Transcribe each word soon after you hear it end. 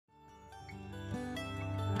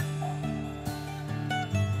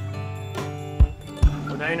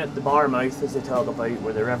down at the bar mouth, as they talk about,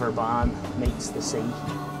 where the river Ban meets the sea.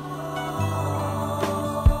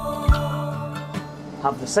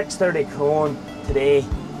 Have the 630 Crone today.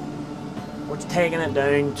 We're taking it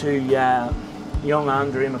down to young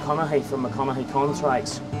Andrew McConaughey from McConaughey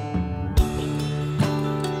Contracts.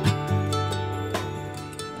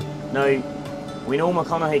 Now, we know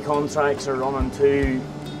McConaughey Contracts are running two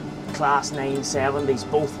Class 970s,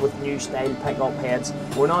 both with new style pickup heads.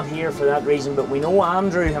 We're not here for that reason, but we know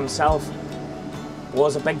Andrew himself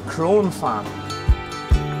was a big Crone fan.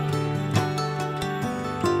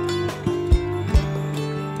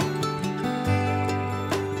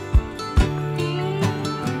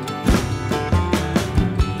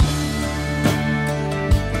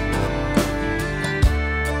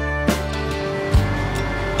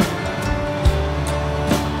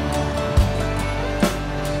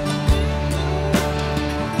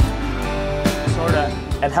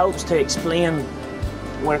 It helps to explain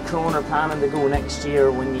where Crone are planning to go next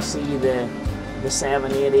year when you see the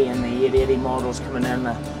 780 and the 880 models coming in.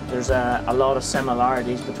 There's a lot of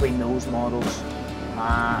similarities between those models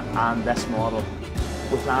and this model.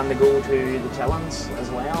 We plan to go to the Killings as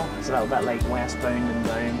well. It's a little bit like Westbound and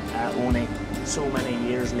Down, only so many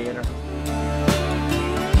years later.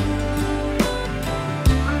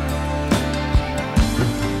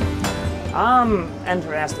 I'm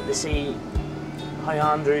interested to see how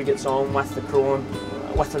Andrew gets on with the Crone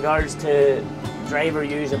with regards to driver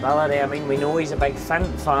usability. I mean, we know he's a big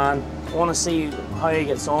Fint fan. I want to see how he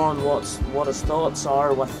gets on, what his thoughts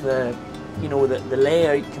are with the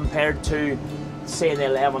layout compared to, say, the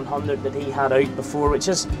 1100 that he had out before, which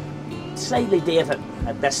is slightly dated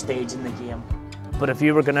at this stage in the game. But if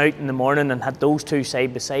you were going out in the morning and had those two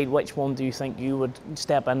side by side, which one do you think you would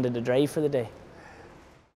step into to drive for the day?